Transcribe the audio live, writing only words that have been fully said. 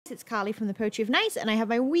it's Carly from the Poetry of Nice, and I have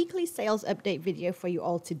my weekly sales update video for you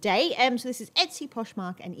all today. So this is Etsy,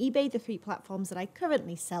 Poshmark, and eBay, the three platforms that I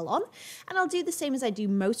currently sell on. And I'll do the same as I do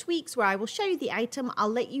most weeks, where I will show you the item, I'll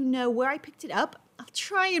let you know where I picked it up. I'll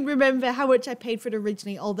try and remember how much I paid for it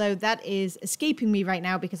originally, although that is escaping me right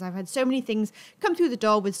now because I've had so many things come through the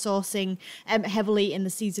door with sourcing heavily in the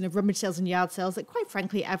season of rummage sales and yard sales that, quite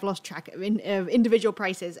frankly, I've lost track of individual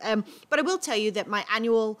prices. But I will tell you that my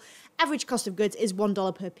annual average cost of goods is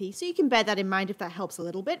 $1 per piece, so you can bear that in mind if that helps a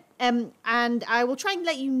little bit. And I will try and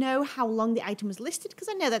let you know how long the item was listed, because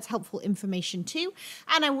I know that's helpful information too.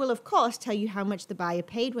 And I will, of course, tell you how much the buyer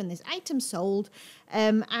paid when this item sold.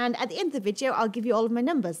 And at the end of the video, I'll give you all of my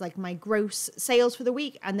numbers, like my gross sales for the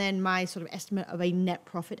week, and then my sort of estimate of a net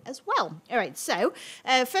profit as well. All right, so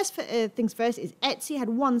first things first is Etsy had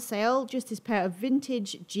one sale, just this pair of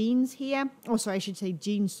vintage jeans here. Oh, sorry, I should say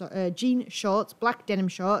jean shorts, black denim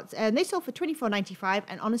shorts. And they sold for $24.95,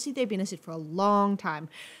 and honestly, they've been listed for a long time.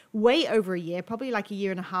 Way over a year, probably like a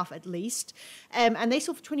year and a half at least. And they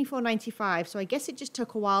sold for $24.95, so I guess it just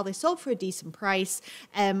took a while. They sold for a decent price.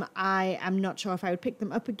 I am not sure if I would pick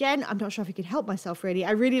them up again. I'm not sure if I could help myself, really.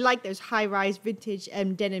 I really like those high-rise vintage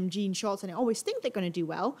denim jean shorts, and I always think they're going to do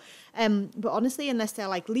well. But honestly, unless they're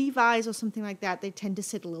like Levi's or something like that, they tend to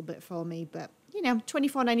sit a little bit for me. But, you know,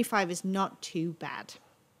 $24.95 is not too bad.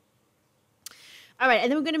 All right,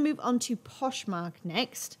 and then we're going to move on to Poshmark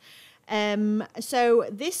next. So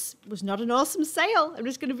this was not an awesome sale. I'm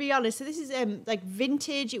just going to be honest. So this is like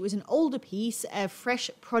vintage. It was an older piece,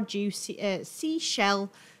 fresh produce,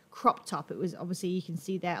 seashell crop top. It was, obviously, you can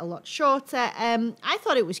see there, a lot shorter. I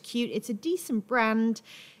thought it was cute. It's a decent brand.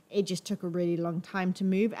 It just took a really long time to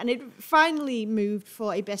move, and it finally moved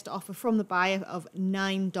for a best offer from the buyer of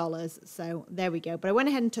 $9. So there we go. But I went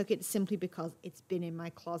ahead and took it simply because it's been in my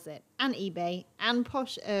closet and eBay and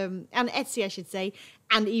and Etsy, I should say,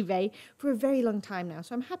 and eBay for a very long time now.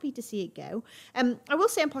 So I'm happy to see it go. I will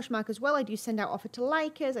say on Poshmark as well, I do send out offer to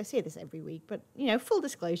likers. I say this every week, but, you know, full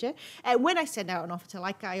disclosure. When I send out an offer to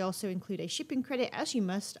liker, I also include a shipping credit, as you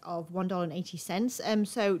must, of $1.80.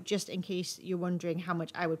 So just in case you're wondering how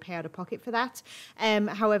much I would pay out of pocket for that.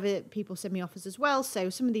 However, people send me offers as well. So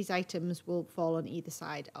some of these items will fall on either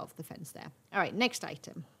side of the fence there. All right, next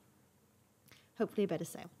item. Hopefully a better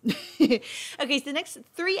sale. Okay, so the next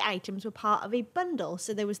three items were part of a bundle.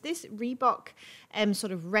 So there was this Reebok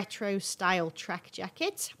sort of retro style track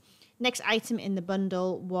jacket. Next item in the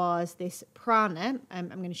bundle was this Prana. I'm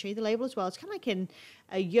going to show you the label as well. It's kind of like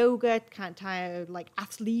a yoga, kind of like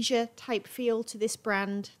athleisure type feel to this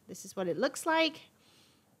brand. This is what it looks like.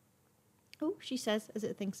 Oh, she says as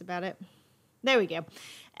it thinks about it. There we go.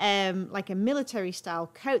 Like a military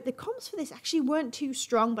style coat. The comps for this actually weren't too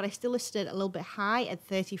strong, but I still listed it a little bit high at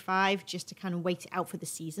 35 just to kind of wait it out for the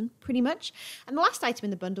season, pretty much. And the last item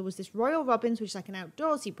in the bundle was this Royal Robins, which is like an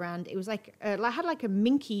outdoorsy brand. It was like, had like a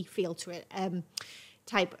minky feel to it,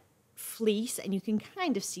 type fleece, and you can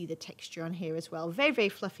kind of see the texture on here as well. Very, very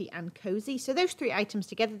fluffy and cozy. So those three items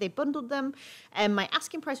together, they bundled them. My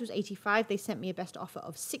asking price was $85. They sent me a best offer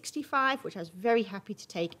of $65, which I was very happy to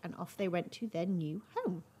take, and off they went to their new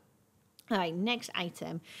home. All right, next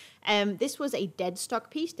item. This was a dead stock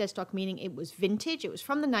piece. Dead stock meaning it was vintage. It was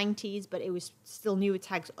from the 90s, but it was still new with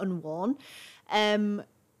tags unworn.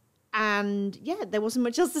 And yeah, there wasn't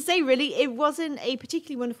much else to say, really. It wasn't a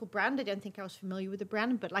particularly wonderful brand. I don't think I was familiar with the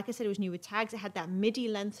brand, but like I said, it was new with tags. It had that midi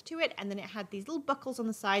length to it, and then it had these little buckles on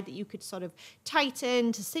the side that you could sort of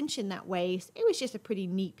tighten to cinch in that waist. It was just a pretty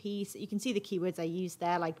neat piece. You can see the keywords I used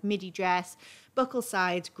there, like midi dress, buckle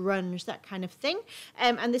sides, grunge, that kind of thing.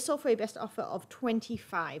 And this sold for a best offer of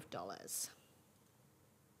 $25.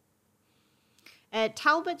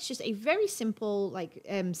 Talbot's just a very simple, like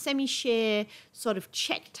semi-sheer sort of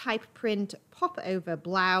check type print pop over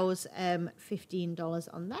blouse, $15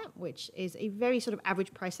 on that, which is a very sort of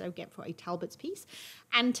average price that I would get for a Talbot's piece.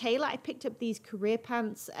 And Taylor, I picked up these career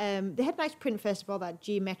pants. They had nice print, first of all, that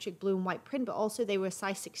geometric blue and white print, but also they were a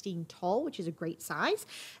size 16 tall, which is a great size.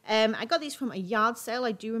 I got these from a yard sale,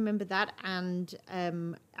 I do remember that, and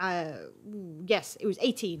yes, it was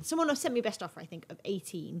 18. Someone sent me a best offer, I think, of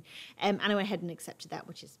 18, and I went ahead and accepted that,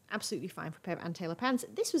 which is absolutely fine for a pair of Ann Taylor pants.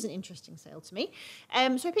 This was an interesting sale to me.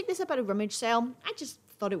 So I picked this up at a rummage sale. I just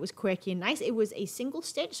thought it was quirky and nice. It was a single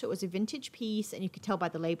stitch, so it was a vintage piece, and you could tell by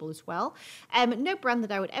the label as well. No brand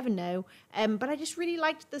that I would ever know, but I just really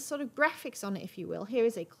liked the sort of graphics on it, if you will. Here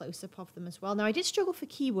is a close-up of them as well. Now, I did struggle for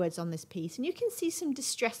keywords on this piece, and you can see some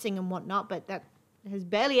distressing and whatnot, but that has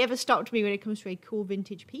barely ever stopped me when it comes to a cool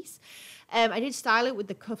vintage piece. I did style it with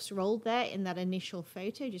the cuffs rolled there in that initial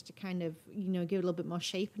photo just to kind of, you know, give it a little bit more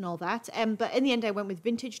shape and all that. But in the end, I went with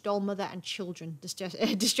vintage, doll, mother, and children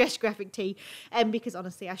distress graphic tee because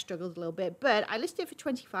honestly, I struggled a little bit. But I listed it for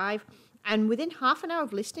 $25, and within half an hour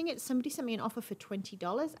of listing it, somebody sent me an offer for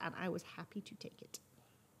 $20, and I was happy to take it.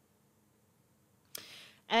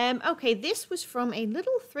 Okay, this was from a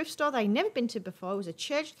little thrift store that I'd never been to before. It was a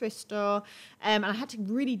church thrift store, and I had to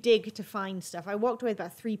really dig to find stuff. I walked away with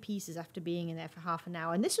about 3 pieces after being in there for half an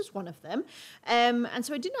hour, and this was one of them. And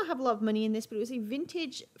so I did not have a lot of money in this, but it was a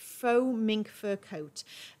vintage faux mink fur coat.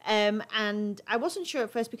 And I wasn't sure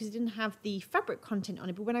at first because it didn't have the fabric content on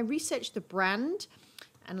it, but when I researched the brand,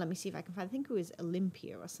 and let me see if I can find, I think it was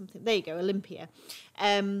Olympia or something. There you go, Olympia.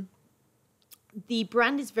 The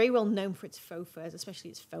brand is very well known for its faux furs, especially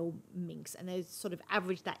its faux minks, and they sort of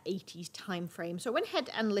average that 80s time frame. So I went ahead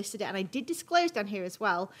and listed it, and I did disclose down here as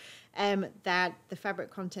well that the fabric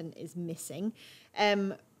content is missing,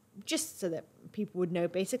 just so that people would know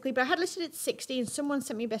basically. But I had listed it at 60, and someone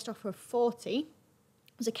sent me a best offer of 40.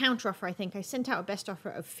 It was a counter offer, I think. I sent out a best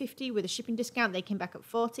offer of 50 with a shipping discount. They came back at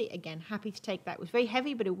 40. Again, happy to take that. It was very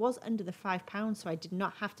heavy, but it was under the £5, so I did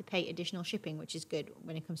not have to pay additional shipping, which is good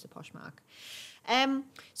when it comes to Poshmark.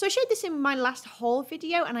 So I showed this in my last haul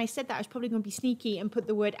video, and I said that I was probably going to be sneaky and put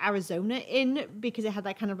the word Arizona in because it had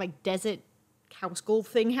that kind of like desert house golf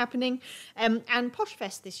thing happening. And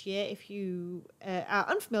Poshfest this year, if you are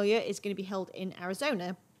unfamiliar, is going to be held in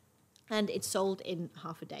Arizona. And it sold in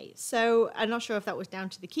half a day. So I'm not sure if that was down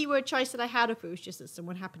to the keyword choice that I had, or if it was just that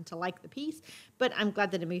someone happened to like the piece. But I'm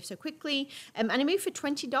glad that it moved so quickly. And it moved for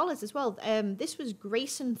 $20 as well. This was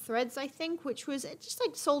Grayson Threads, I think, which was just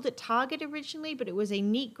like sold at Target originally, but it was a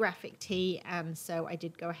neat graphic tee. And so I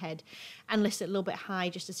did go ahead and list it a little bit high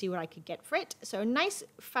just to see what I could get for it. So a nice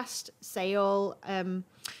fast sale.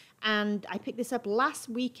 And I picked this up last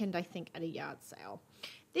weekend, I think, at a yard sale.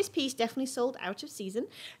 This piece definitely sold out of season.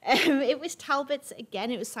 It was Talbots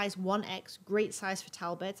again. It was size 1X, great size for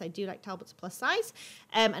Talbots. I do like Talbots plus size.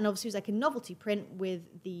 And obviously it was like a novelty print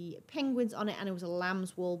with the penguins on it, and it was a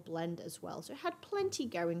lamb's wool blend as well. So it had plenty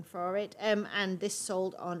going for it. And this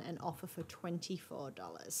sold on an offer for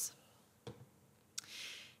 $24.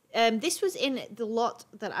 This was in the lot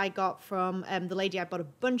that I got from the lady I bought a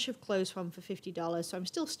bunch of clothes from for $50. So I'm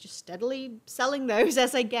still just steadily selling those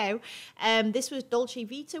as I go. This was Dolce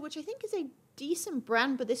Vita, which I think is a decent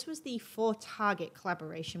brand, but this was the For Target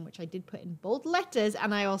collaboration, which I did put in bold letters,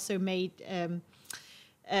 and I also made sure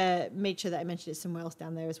that I mentioned it somewhere else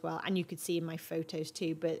down there as well, and you could see in my photos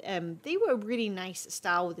too. But they were a really nice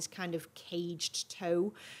style with this kind of caged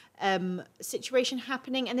toe situation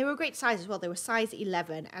happening, and they were a great size as well. They were size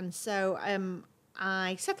 11, and so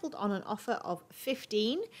I settled on an offer of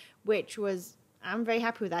 15, which was, I'm very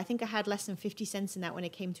happy with that. I think I had less than 50 cents in that when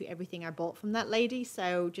it came to everything I bought from that lady.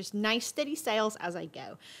 So just nice, steady sales as I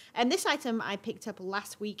go. And this item I picked up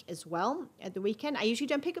last week as well at the weekend. I usually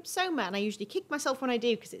don't pick up Soma, and I usually kick myself when I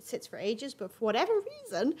do because it sits for ages. But for whatever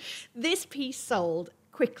reason, this piece sold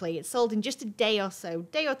quickly. It sold in just a day or so,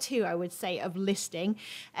 day or two, I would say, of listing.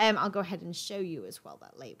 I'll go ahead and show you as well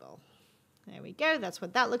that label. There we go. That's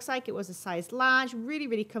what that looks like. It was a size large, really,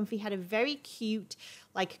 really comfy. Had a very cute,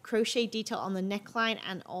 like, crochet detail on the neckline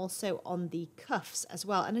and also on the cuffs as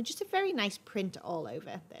well. And just a very nice print all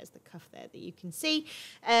over. There's the cuff there that you can see.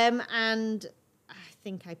 And I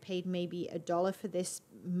think I paid maybe $1 for this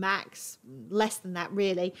max, less than that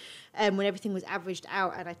really, when everything was averaged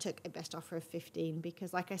out, and I took a best offer of 15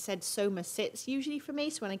 because, like I said, Soma sits usually for me,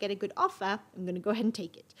 so when I get a good offer, I'm going to go ahead and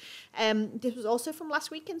take it. This was also from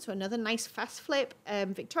last weekend, so another nice fast flip,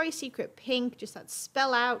 Victoria's Secret pink, just that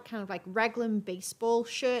spell out, kind of like raglan baseball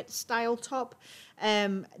shirt style top.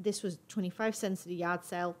 This was 25 cents at a yard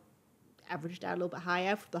sale. Averaged out a little bit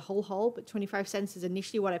higher for the whole haul, but 25 cents is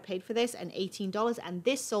initially what I paid for this, and $18, and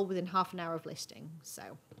this sold within half an hour of listing.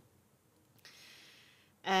 So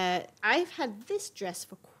I've had this dress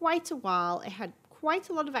for quite a while. It had quite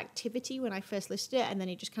a lot of activity when I first listed it, and then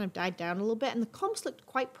it just kind of died down a little bit, and the comps looked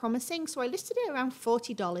quite promising, so I listed it around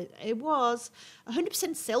 $40. It was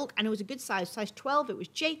 100% silk, and it was a good size 12. It was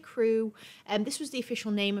J. Crew, and this was the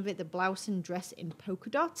official name of it, the blouse and dress in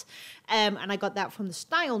polka dot, and I got that from the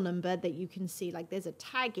style number that you can see. Like, there's a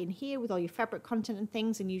tag in here with all your fabric content and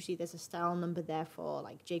things, and usually there's a style number there for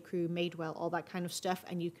like J. Crew, Madewell, all that kind of stuff,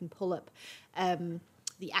 and you can pull up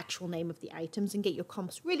the actual name of the items and get your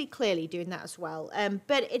comps really clearly doing that as well.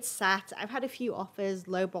 But it's sat. I've had a few offers,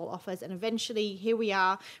 lowball offers, and eventually here we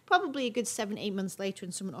are, probably a good 7-8 months later,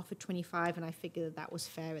 and someone offered 25, and I figured that that was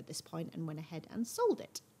fair at this point and went ahead and sold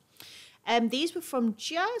it. These were from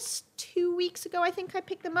just 2 weeks ago, I think I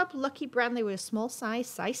picked them up. Lucky brand, they were a small size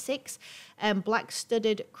 6, black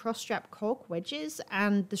studded cross-strap cork wedges,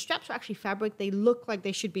 and the straps were actually fabric. They look like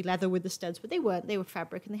they should be leather with the studs, but they weren't. They were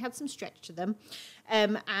fabric, and they had some stretch to them.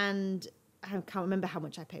 And I can't remember how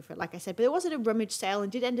much I paid for it, like I said, but it wasn't a rummage sale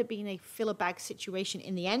and did end up being a filler bag situation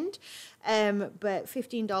in the end. But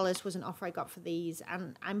 $15 was an offer I got for these,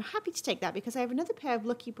 and I'm happy to take that because I have another pair of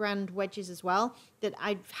Lucky brand wedges as well that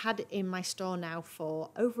I've had in my store now for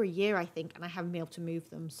over a year, I think, and I haven't been able to move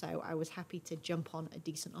them, so I was happy to jump on a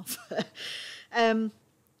decent offer.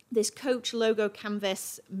 This Coach logo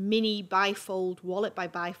canvas mini bifold wallet, by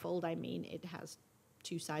bifold I mean it has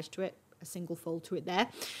 2 sides to it, a single fold to it there.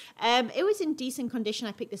 It was in decent condition.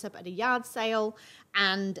 I picked this up at a yard sale,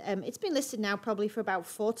 and it's been listed now probably for about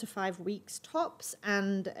 4 to 5 weeks tops,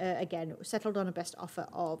 and again settled on a best offer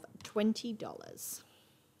of $20.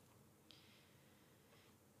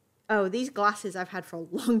 Oh, these glasses I've had for a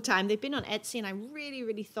long time. They've been on Etsy, and I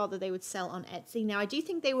really thought that they would sell on Etsy. Now, I do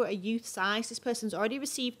think they were a youth size. This person's already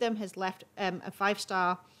received them, has left a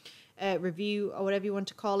 5-star review or whatever you want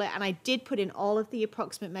to call it, and I did put in all of the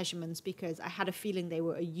approximate measurements because I had a feeling they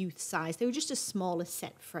were a youth size. They were just a smaller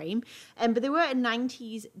set frame, but they were a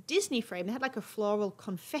 90s Disney frame. They had like a floral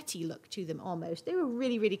confetti look to them almost. They were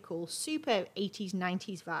really cool, super 80s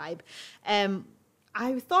 90s vibe.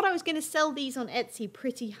 I thought I was going to sell these on Etsy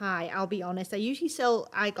pretty high, I'll be honest. I usually sell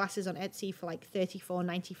eyeglasses on Etsy for like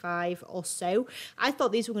 $34.95 or so. I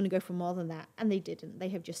thought these were going to go for more than that, and they didn't. They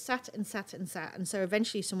have just sat, and so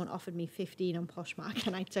eventually someone offered me $15 on Poshmark,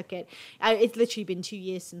 and I took it. It's literally been 2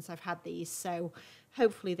 years since I've had these, so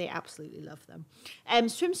hopefully they absolutely love them.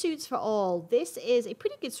 Swimsuits for all. This is a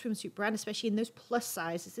pretty good swimsuit brand, especially in those plus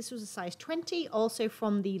sizes. This was a size 20, also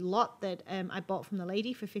from the lot that I bought from the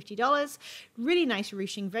lady for $50. Really nice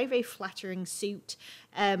ruching, very flattering suit.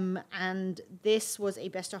 And this was a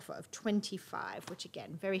best offer of $25, which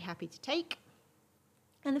again, very happy to take.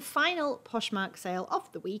 And the final Poshmark sale of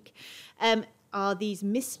the week are these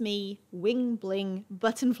Miss Me Wing Bling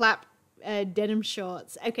button flap denim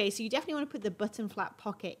shorts. Okay, so you definitely want to put the button flap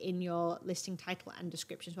pocket in your listing title and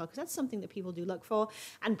description as well, because that's something that people do look for.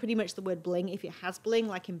 And pretty much the word bling, if it has bling,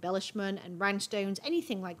 like embellishment and rhinestones,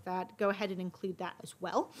 anything like that, go ahead and include that as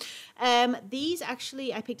well. These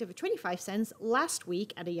actually I picked up for 25 cents last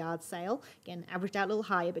week at a yard sale. Again, averaged out a little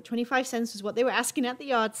higher, but 25 cents was what they were asking at the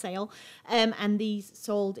yard sale. And these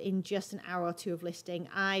sold in just an hour or two of listing.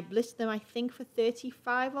 I listed them, I think, for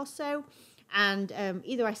 35 or so. And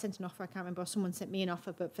either I sent an offer, I can't remember, or someone sent me an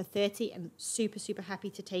offer, but for 30, and super happy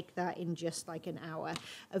to take that in just like an hour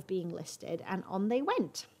of being listed. And on they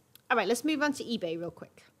went. All right, let's move on to eBay real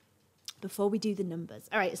quick before we do the numbers.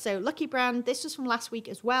 All right, so Lucky brand, this was from last week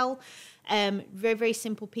as well. Very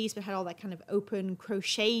simple piece, but had all that kind of open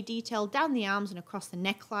crochet detail down the arms and across the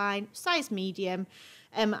neckline, size medium.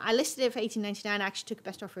 I listed it for $18.99. I actually took a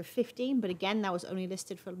best offer of $15, but again, that was only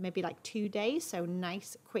listed for maybe like 2 days, so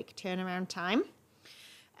nice, quick turnaround time.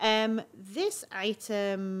 This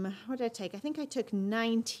item, what did I take? I think I took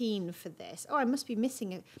 19 for this. Oh, I must be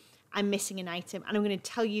missing it. I'm missing an item, and I'm going to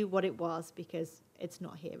tell you what it was because it's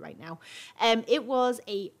not here right now. It was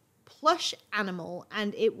a plush animal,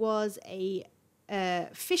 and it was a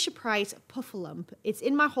Fisher-Price Puffalump. It's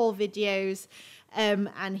in my haul videos,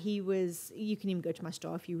 and he was, you can even go to my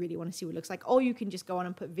store if you really want to see what it looks like, or you can just go on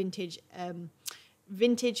and put vintage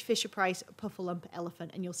Fisher-Price Puffalump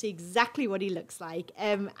elephant, and you'll see exactly what he looks like.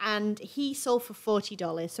 And he sold for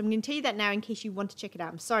 $40. So I'm going to tell you that now in case you want to check it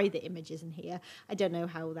out. I'm sorry the image isn't here. I don't know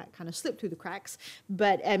how that kind of slipped through the cracks,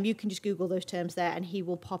 but you can just Google those terms there and he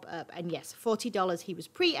will pop up. And yes, $40. He was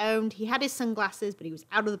pre-owned. He had his sunglasses, but he was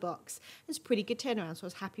out of the box. It's a pretty good turnaround, so I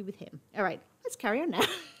was happy with him. All right, let's carry on now.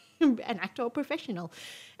 An actor or professional.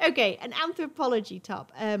 Okay, an anthropology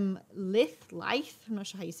top. Lithe, I'm not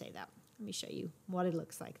sure how you say that. Let me show you what it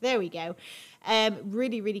looks like. There we go.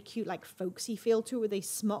 Really cute, like folksy feel to it with a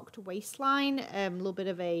smocked waistline. A little bit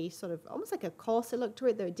of a sort of almost like a corset look to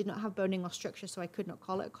it, though it did not have boning or structure, so I could not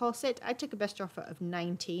call it a corset. I took a best offer of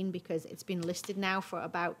 19 because it's been listed now for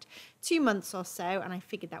about 2 months or so, and I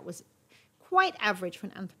figured that was quite average for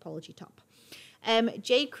an anthropology top.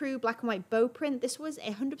 J. Crew black and white bow print. This was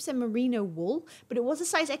 100% merino wool, but it was a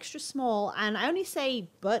size extra small, and I only say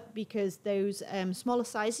but because those smaller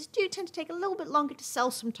sizes do tend to take a little bit longer to sell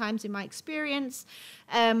sometimes in my experience.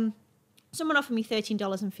 Someone offered me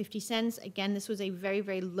 $13.50. Again, this was a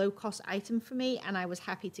very low-cost item for me, and I was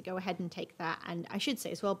happy to go ahead and take that. And I should say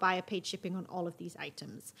as well, buyer paid shipping on all of these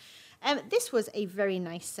items. This was a very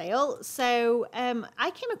nice sale. So I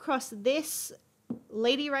came across this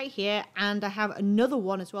lady right here, and I have another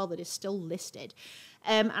one as well that is still listed.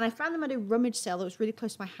 And I found them at a rummage sale that was really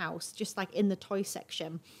close to my house, just like in the toy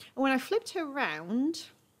section. And when I flipped her around,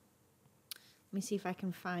 let me see if I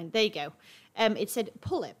can find, there you go. It said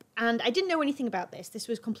pull-up, and I didn't know anything about this. This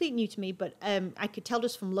was completely new to me, but I could tell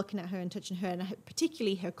just from looking at her and touching her, and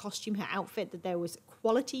particularly her costume, her outfit, that there was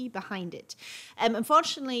quality behind it.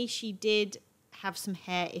 Unfortunately, she did have some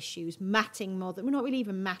hair issues, matting more than, well, not really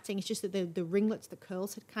even matting, it's just that the ringlets, the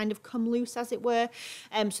curls had kind of come loose, as it were.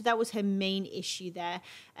 So that was her main issue there.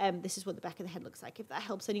 This is what the back of the head looks like, if that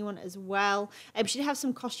helps anyone as well. She did have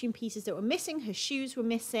some costume pieces that were missing, her shoes were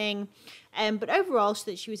missing, but overall, so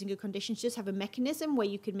that she was in good condition. She does have a mechanism where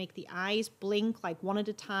you could make the eyes blink like one at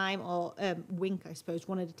a time, or wink, I suppose,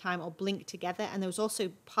 one at a time, or blink together. And there was also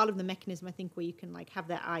part of the mechanism, I think, where you can like have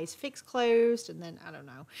their eyes fixed closed, and then, I don't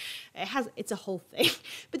know, it's a whole thing.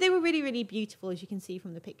 But they were really, really beautiful, as you can see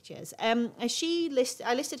from the pictures. I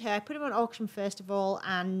listed her, I put them on auction first of all,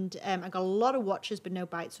 and I got a lot of watchers but no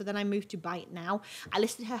bites. So then I moved to bite now. I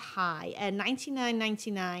listed her high,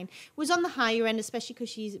 $99.99. Was on the higher end, especially because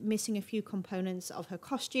she's missing a few components of her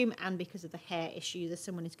costume and because of the hair issue that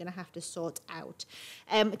someone is going to have to sort out.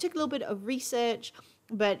 It took a little bit of research,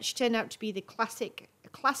 but she turned out to be the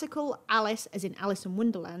classical Alice, as in Alice in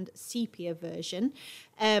Wonderland, sepia version,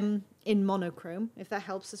 in monochrome, if that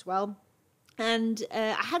helps as well. And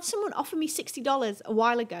I had someone offer me $60 a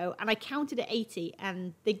while ago, and I counted at 80,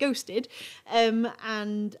 and they ghosted.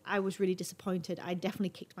 And I was really disappointed. I definitely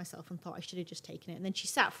kicked myself and thought I should have just taken it. And then she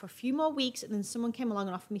sat for a few more weeks, and then someone came along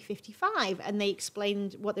and offered me 55, and they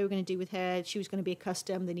explained what they were going to do with her. She was going to be a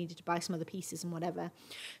custom. They needed to buy some other pieces and whatever.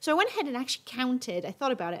 So I went ahead and actually counted. I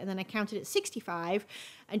thought about it, and then I counted at 65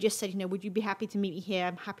 and just said, would you be happy to meet me here?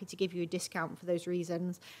 I'm happy to give you a discount for those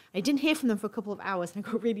reasons. I didn't hear from them for a couple of hours, and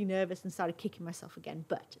I got really nervous and started kicking myself again.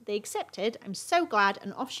 But they accepted. I'm so glad,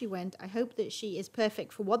 and off she went. I hope that she is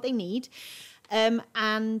perfect for what they need.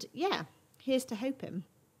 And yeah, here's to hoping.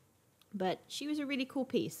 But she was a really cool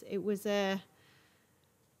piece. It was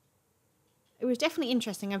definitely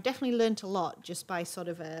interesting. I've definitely learned a lot just by sort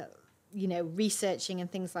of researching and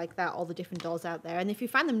things like that, all the different dolls out there. And if you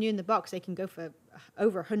find them new in the box, they can go for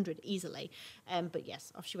over 100 easily. But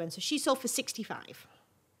yes, off she went. So she sold for 65.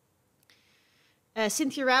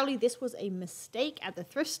 Cynthia Rowley, this was a mistake at the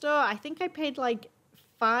thrift store. I think I paid like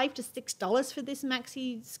 $5 to $6 for this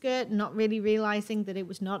maxi skirt, not really realizing that it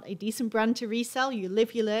was not a decent brand to resell. You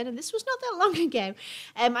live, you learn, and this was not that long ago.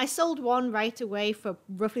 I sold one right away for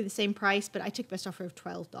roughly the same price, but I took best offer of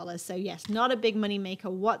 $12. So yes, not a big money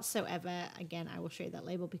maker whatsoever. Again, I will show you that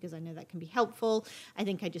label because I know that can be helpful. I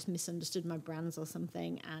think I just misunderstood my brands or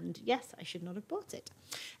something, and yes, I should not have bought it.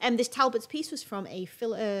 This Talbot's piece was from a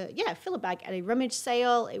filler bag at a rummage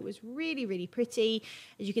sale. It was really, really pretty.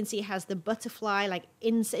 As you can see, it has the butterfly like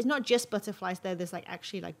it's not just butterflies though, there's like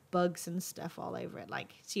actually like bugs and stuff all over it,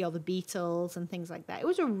 like see all the beetles and things like that. It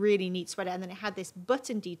was a really neat sweater, and then it had this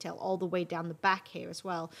button detail all the way down the back here as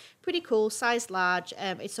well. Pretty cool, size large.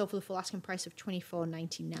 It sold for the full asking price of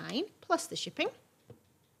 $24.99 plus the shipping.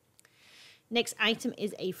 Next item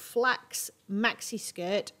is a flax maxi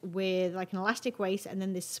skirt with like an elastic waist and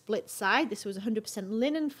then this split side. This was 100%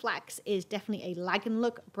 linen. Flax is definitely a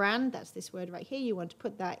Lagenlook brand. That's this word right here. You want to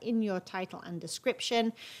put that in your title and description.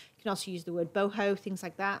 You can also use the word boho, things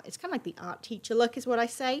like that. It's kind of like the art teacher look is what I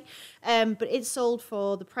say. But it's sold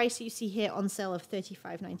for the price that you see here on sale of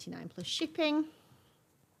 $35.99 plus shipping.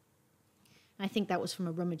 I think that was from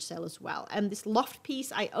a rummage sale as well. This loft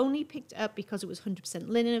piece I only picked up because it was 100%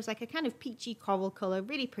 linen. It was like a kind of peachy coral color,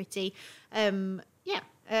 really pretty. Yeah,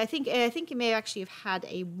 I think it may actually have had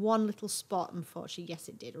one little spot, unfortunately. Yes,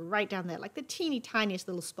 it did, right down there, like the teeny tiniest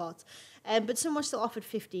little spot. But someone still offered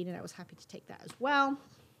 $15, and I was happy to take that as well.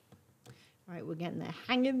 All right, we're getting there.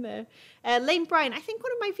 Hang in there. Lane Bryant, I think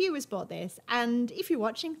one of my viewers bought this. And if you're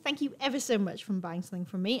watching, thank you ever so much for buying something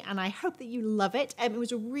from me. And I hope that you love it. It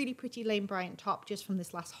was a really pretty Lane Bryant top just from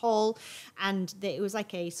this last haul. And it was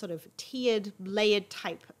like a sort of tiered, layered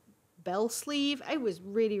type bell sleeve. It was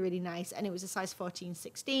really, really nice. And it was a size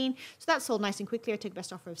 14-16. So that sold nice and quickly. I took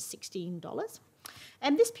best offer of $16.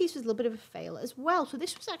 And this piece was a little bit of a fail as well. So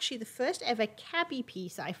this was actually the first ever cabbie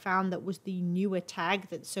piece I found that was the newer tag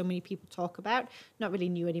that so many people talk about. Not really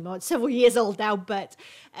new anymore. It's several years old now, but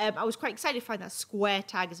I was quite excited to find that square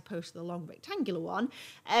tag as opposed to the long rectangular one.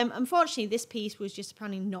 Unfortunately, this piece was just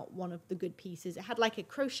apparently not one of the good pieces. It had like a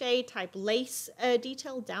crochet type lace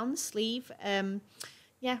detail down the sleeve.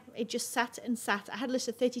 Yeah, it just sat and sat. I had a list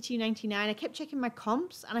of $32.99. I kept checking my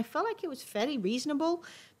comps, and I felt like it was fairly reasonable,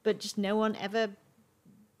 but just no one ever,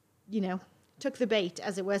 took the bait,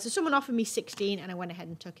 as it were. So someone offered me 16 and I went ahead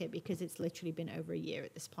and took it because it's literally been over a year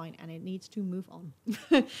at this point and it needs to move on.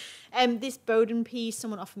 This Bowden piece,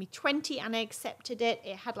 someone offered me 20 and I accepted it.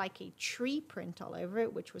 It had like a tree print all over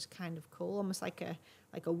it, which was kind of cool, almost like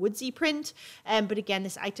a woodsy print. But again,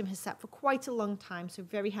 this item has sat for quite a long time, so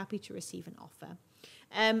very happy to receive an offer.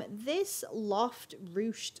 This loft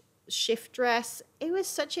ruched shift dress, it was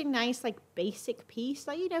such a nice like basic piece,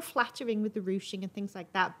 like, you know, flattering with the ruching and things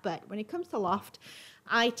like that. But when it comes to loft,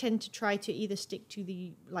 I tend to try to either stick to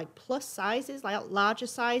the like plus sizes, like larger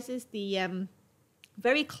sizes, the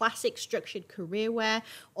very classic structured career wear,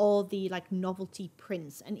 or the like novelty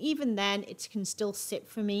prints. And even then it can still sit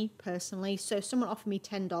for me personally. So if someone offered me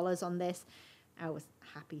 $10 on this, I was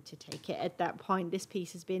happy to take it at that point. This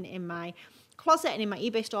piece has been in my closet and in my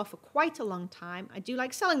eBay store for quite a long time. I do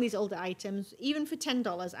like selling these older items. Even for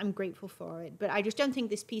 $10, I'm grateful for it. But I just don't think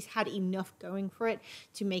this piece had enough going for it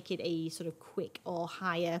to make it a sort of quick or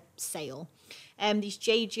higher sale. These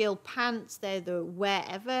J. Jill pants, they're the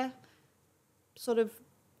Wherever sort of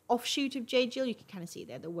offshoot of J. Jill. You can kind of see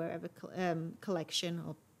they're the Wherever collection,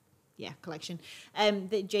 or collection.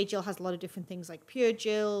 The J. Jill has a lot of different things like Pure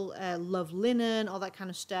Jill, Love Linen, all that kind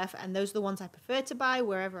of stuff. And those are the ones I prefer to buy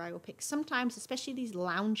wherever I will pick. Sometimes, especially these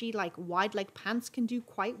loungy, like wide leg pants can do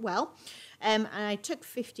quite well. And I took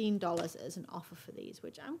 $15 as an offer for these,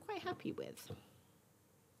 which I'm quite happy with.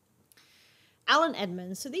 Allen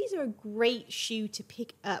Edmonds. So these are a great shoe to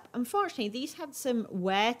pick up. Unfortunately, these had some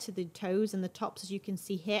wear to the toes and the tops, as you can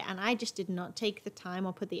see here, and I just did not take the time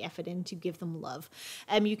or put the effort in to give them love.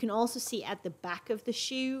 You can also see at the back of the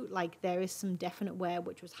shoe, like there is some definite wear,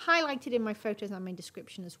 which was highlighted in my photos and my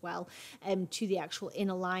description as well, to the actual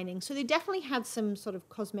inner lining. So they definitely had some sort of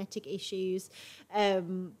cosmetic issues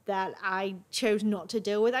that I chose not to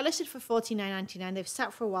deal with. I listed for $49.99. They've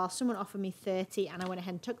sat for a while. Someone offered me $30 and I went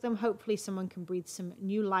ahead and took them. Hopefully someone can breathe some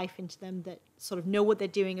new life into them that sort of know what they're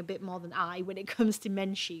doing a bit more than I when it comes to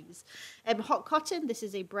men's shoes. Hot Cotton, this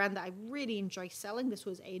is a brand that I really enjoy selling. This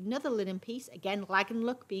was another linen piece. Again, lag and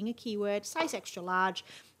look being a keyword, size extra large.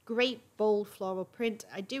 Great bold floral print.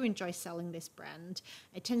 I do enjoy selling this brand.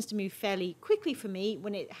 It tends to move fairly quickly for me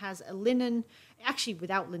when it has a linen. Actually,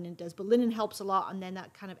 without linen it does, but linen helps a lot, and then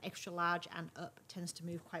that kind of extra large and up tends to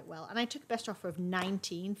move quite well. And I took best offer of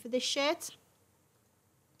 $19 for this shirt.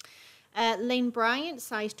 Lane Bryant,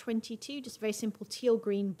 size 22, just a very simple teal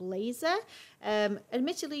green blazer.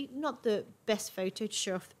 Admittedly, not the best photo to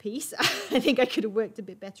show off the piece. I think I could have worked a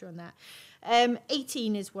bit better on that.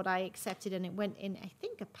 18 is what I accepted, and it went in, I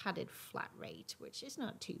think, a padded flat rate, which is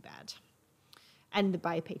not too bad. And the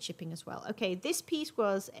buyer paid shipping as well. Okay, this piece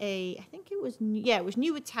was I think it was, it was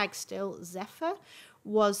new with tag still. Zephyr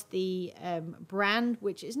was the brand,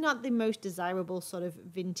 which is not the most desirable sort of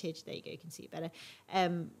vintage. There you go, you can see it better.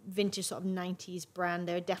 Vintage sort of 90s brand.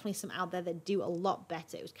 There are definitely some out there that do a lot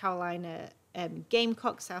better. It was Carolina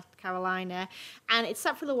Gamecock, South Carolina, and it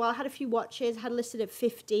sat for a little while. Had a few watches, had listed at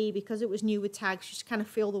 $50 because it was new with tags, just kind of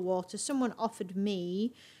feel the water. Someone offered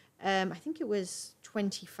me, I think it was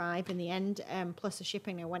 $25 in the end, plus the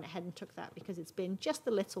shipping. I went ahead and took that because it's been just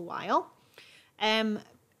a little while.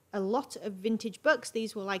 A lot of vintage books.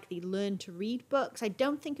 These were like the Learn to Read books. I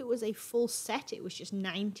don't think it was a full set. It was just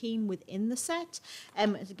 19 within the set.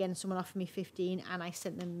 Again, someone offered me $15 and I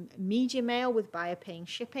sent them media mail with buyer paying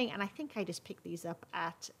shipping. And I think I just picked these up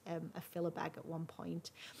at a filler bag at one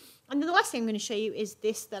point. And then the last thing I'm going to show you is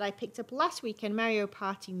this that I picked up last weekend, Mario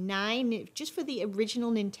Party 9, just for the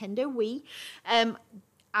original Nintendo Wii.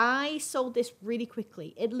 I sold this really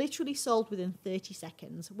quickly. It literally sold within 30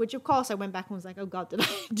 seconds, which of course I went back and was like, oh God,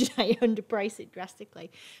 did I underprice it drastically?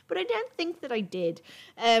 But I don't think that I did.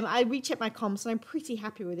 I rechecked my comps and I'm pretty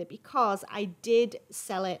happy with it because I did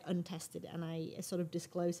sell it untested and I sort of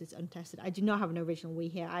disclosed it's untested. I do not have an original Wii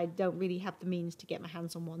here. I don't really have the means to get my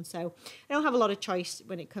hands on one. So I don't have a lot of choice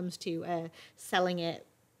when it comes to selling it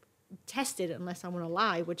tested unless I want to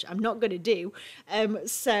lie, which I'm not going to do.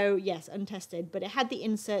 So yes, untested, but it had the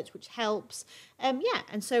inserts, which helps.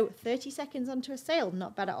 And so 30 seconds onto a sale,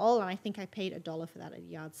 not bad at all. And I think I paid $1 for that at a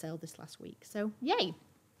yard sale this last week. So yay.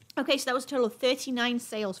 Okay, so that was a total of 39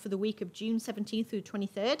 sales for the week of June 17th through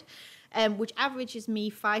 23rd, which averages me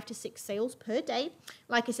 5 to 6 sales per day.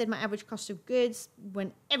 Like I said, my average cost of goods,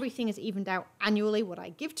 when everything is evened out annually, what I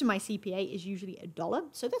give to my CPA is usually $1.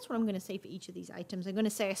 So that's what I'm going to say for each of these items. I'm going to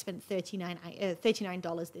say I spent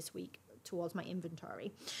 $39 this week towards my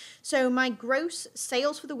inventory. So my gross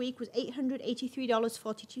sales for the week was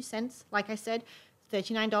 $883.42. Like I said,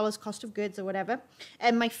 $39 cost of goods or whatever.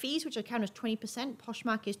 And my fees, which I count as 20%,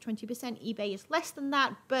 Poshmark is 20%, eBay is less than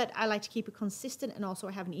that, but I like to keep it consistent, and also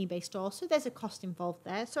I have an eBay store, so there's a cost involved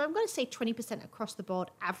there. So I'm going to say 20% across the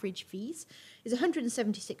board average fees is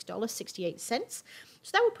 $176.68.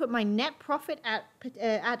 So that would put my net profit at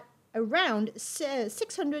around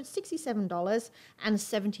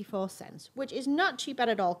 $667.74, which is not too bad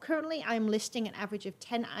at all. Currently, I'm listing an average of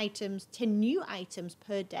 10 new items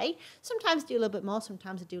per day. Sometimes I do a little bit more,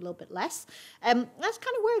 sometimes I do a little bit less. That's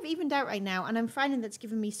kind of where I've evened out right now, and I'm finding that's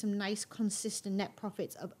given me some nice, consistent net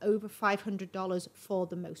profits of over $500 for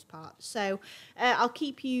the most part. So I'll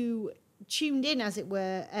keep you tuned in, as it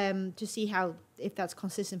were, to see if that's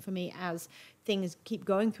consistent for me as things keep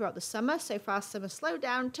going throughout the summer. So far, summer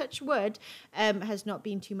slowdown, touch wood, has not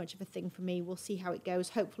been too much of a thing for me. We'll see how it goes.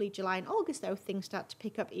 Hopefully July and August, though, things start to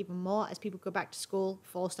pick up even more as people go back to school,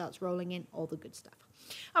 fall starts rolling in, all the good stuff.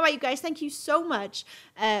 All right, you guys, thank you so much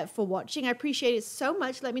for watching. I appreciate it so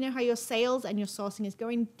much. Let me know how your sales and your sourcing is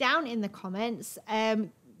going down in the comments.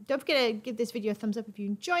 Don't forget to give this video a thumbs up if you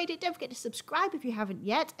enjoyed it. Don't forget to subscribe if you haven't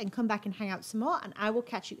yet, and come back and hang out some more, and I will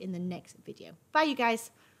catch you in the next video. Bye, you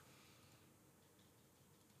guys.